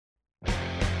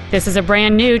This is a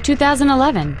brand new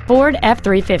 2011 Ford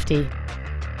F-350.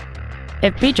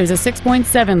 It features a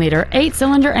 6.7-liter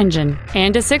 8-cylinder engine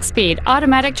and a 6-speed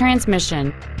automatic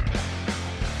transmission.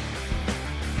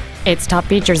 Its top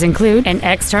features include an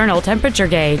external temperature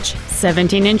gauge,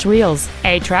 17-inch wheels,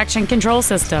 a traction control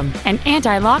system, an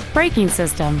anti-lock braking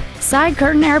system, side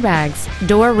curtain airbags,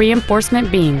 door reinforcement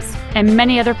beams, and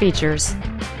many other features.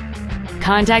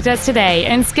 Contact us today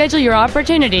and schedule your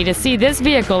opportunity to see this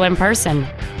vehicle in person.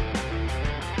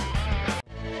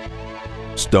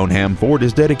 Stoneham Ford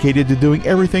is dedicated to doing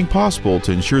everything possible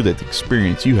to ensure that the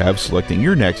experience you have selecting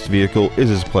your next vehicle is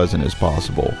as pleasant as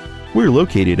possible. We're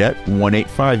located at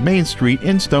 185 Main Street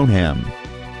in Stoneham.